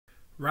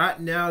Right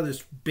now,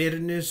 this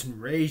bitterness and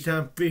rage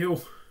I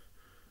feel,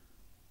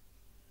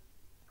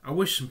 I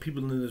wish some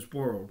people in this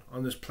world,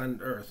 on this planet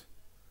Earth,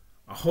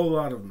 a whole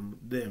lot of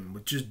them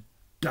would just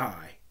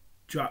die,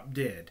 drop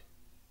dead,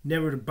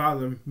 never to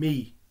bother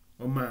me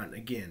or mine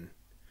again.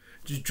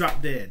 Just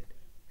drop dead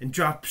and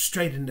drop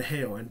straight into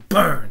hell and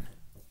burn.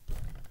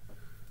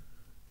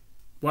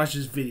 Watch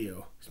this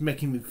video. It's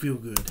making me feel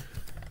good.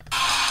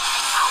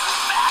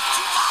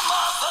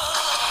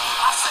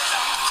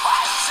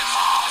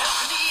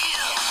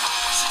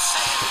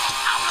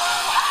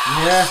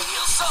 Yeah.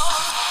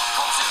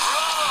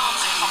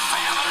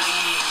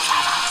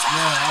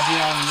 No, I'll be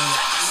out in a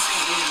minute.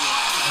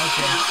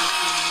 Okay.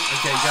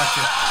 Okay,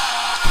 gotcha.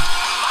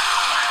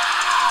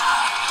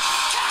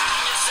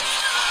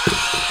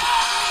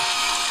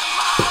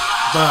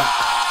 But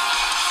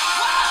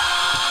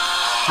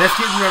let's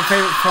get to my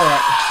favorite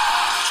part.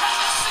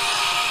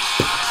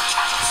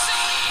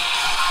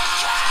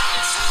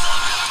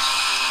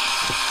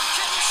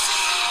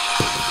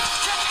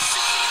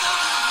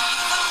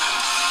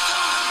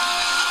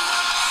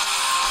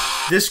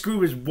 This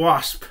group is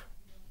Wasp.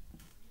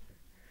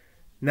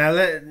 Now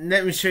let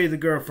me show you the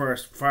girl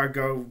first before I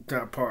go to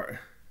that part.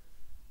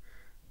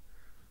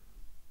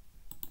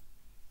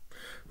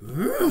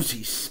 Ooh,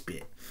 she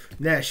spit.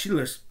 Now she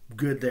looks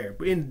good there.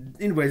 But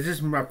anyways, this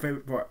is my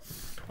favorite part.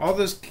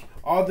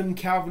 All them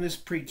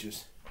Calvinist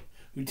preachers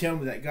who tell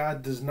me that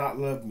God does not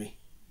love me.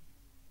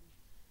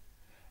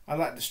 I'd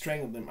like to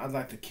strangle them. I'd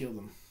like to kill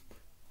them.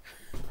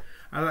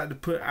 I'd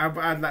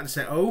like to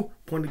say, oh,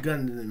 point a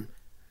gun to them.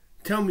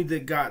 Tell me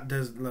that God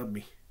doesn't love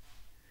me.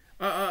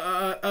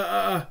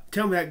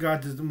 Tell me that God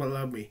doesn't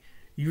love me.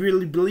 You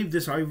really believe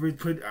this? Are you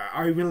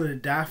willing to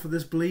die for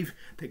this belief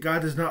that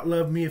God does not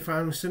love me if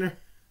I'm a sinner?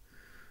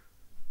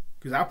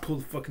 Because I'll pull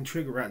the fucking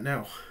trigger right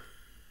now.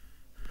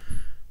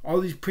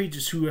 All these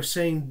preachers who are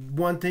saying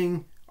one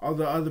thing, all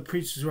the other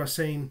preachers who are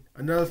saying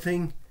another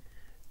thing,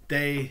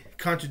 they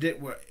contradict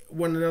what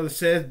one another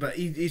says, but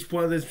each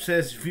one of them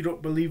says, if you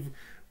don't believe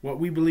what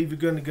we believe, you're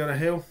going to go to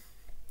hell.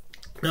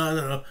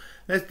 No.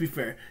 Let's be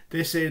fair.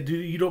 They say,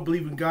 you don't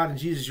believe in God and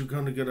Jesus, you're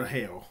going to go to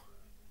hell.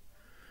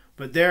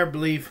 But their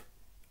belief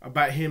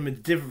about him is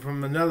different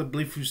from another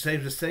belief who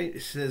says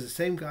the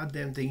same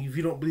goddamn thing. If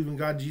you don't believe in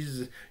God and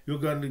Jesus, you're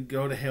going to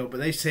go to hell. But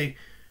they say,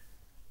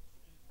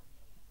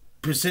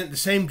 present the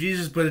same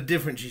Jesus but a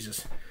different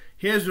Jesus.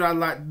 Here's what I'd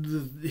like to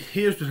do.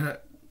 Here's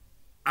what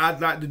I'd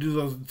like to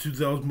do to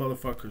those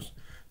motherfuckers,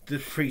 the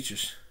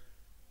preachers.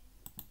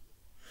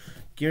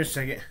 Give me a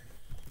second.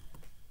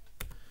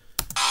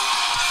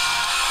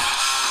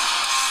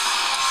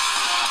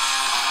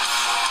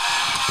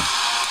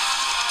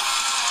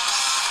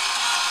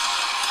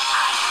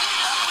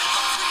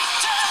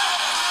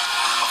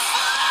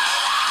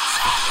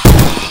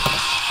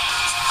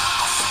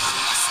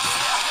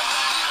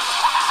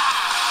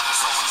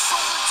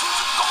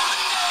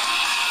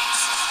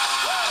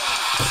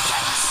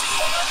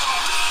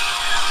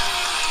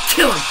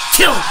 Kill him!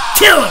 Kill him!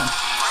 Kill him!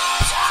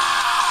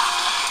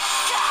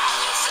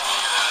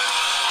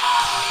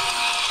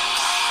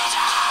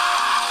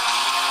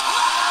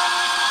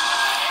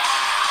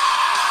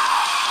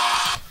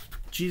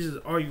 Jesus,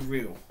 are you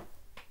real?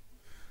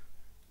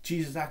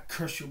 Jesus, I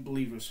curse your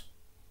believers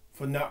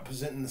for not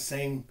presenting the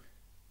same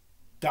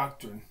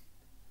doctrine,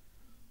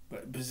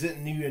 but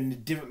presenting you in a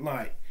different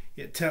light.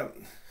 Yet tell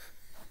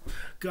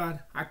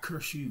God, I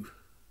curse you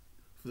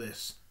for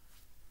this.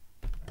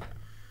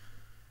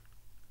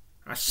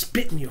 I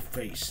spit in your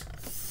face.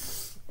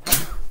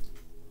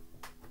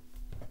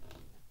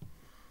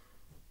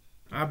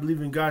 I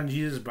believe in God and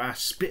Jesus, but I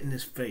spit in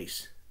his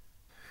face.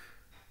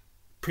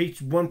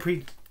 One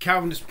preacher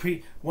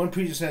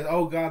says,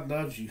 oh, God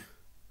loves you.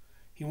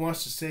 He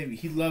wants to save you.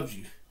 He loves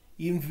you.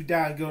 Even if you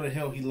die and go to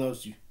hell, he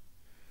loves you.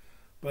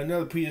 But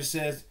another preacher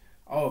says,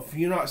 oh, if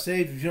you're not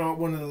saved, if you're not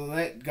one of the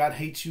elect, God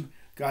hates you.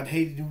 God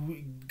hated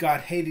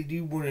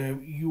you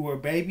when you were a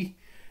baby.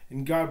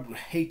 And God will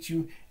hate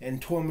you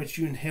and torment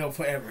you in hell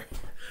forever.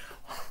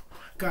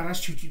 God, I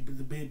shoot you with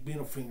the big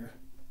middle finger.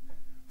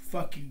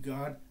 Fuck you,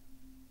 God.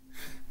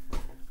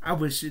 I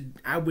wish it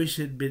had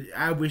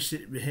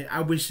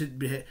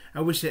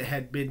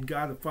been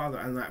God the Father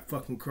on that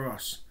fucking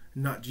cross,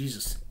 not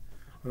Jesus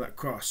on that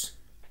cross.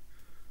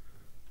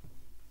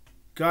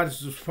 God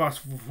is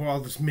responsible for all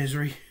this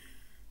misery.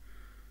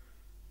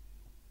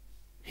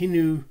 He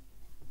knew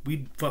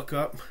we'd fuck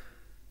up,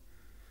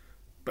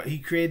 but he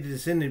created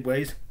us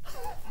anyways.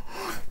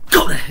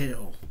 Go to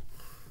hell.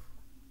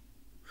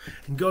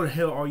 And go to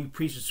hell, all you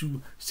preachers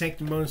who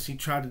sanctimoniously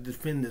try to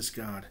defend this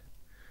God.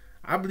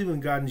 I believe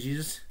in God and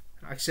Jesus.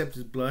 I accept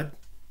his blood.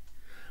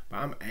 But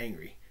I'm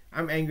angry.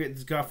 I'm angry at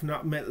this God for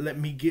not let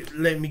me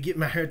get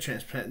my hair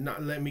transplanted,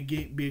 not let me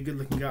be a good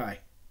looking guy.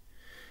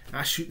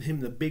 I shoot him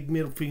the big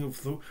middle finger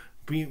for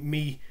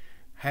me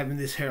having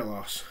this hair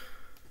loss.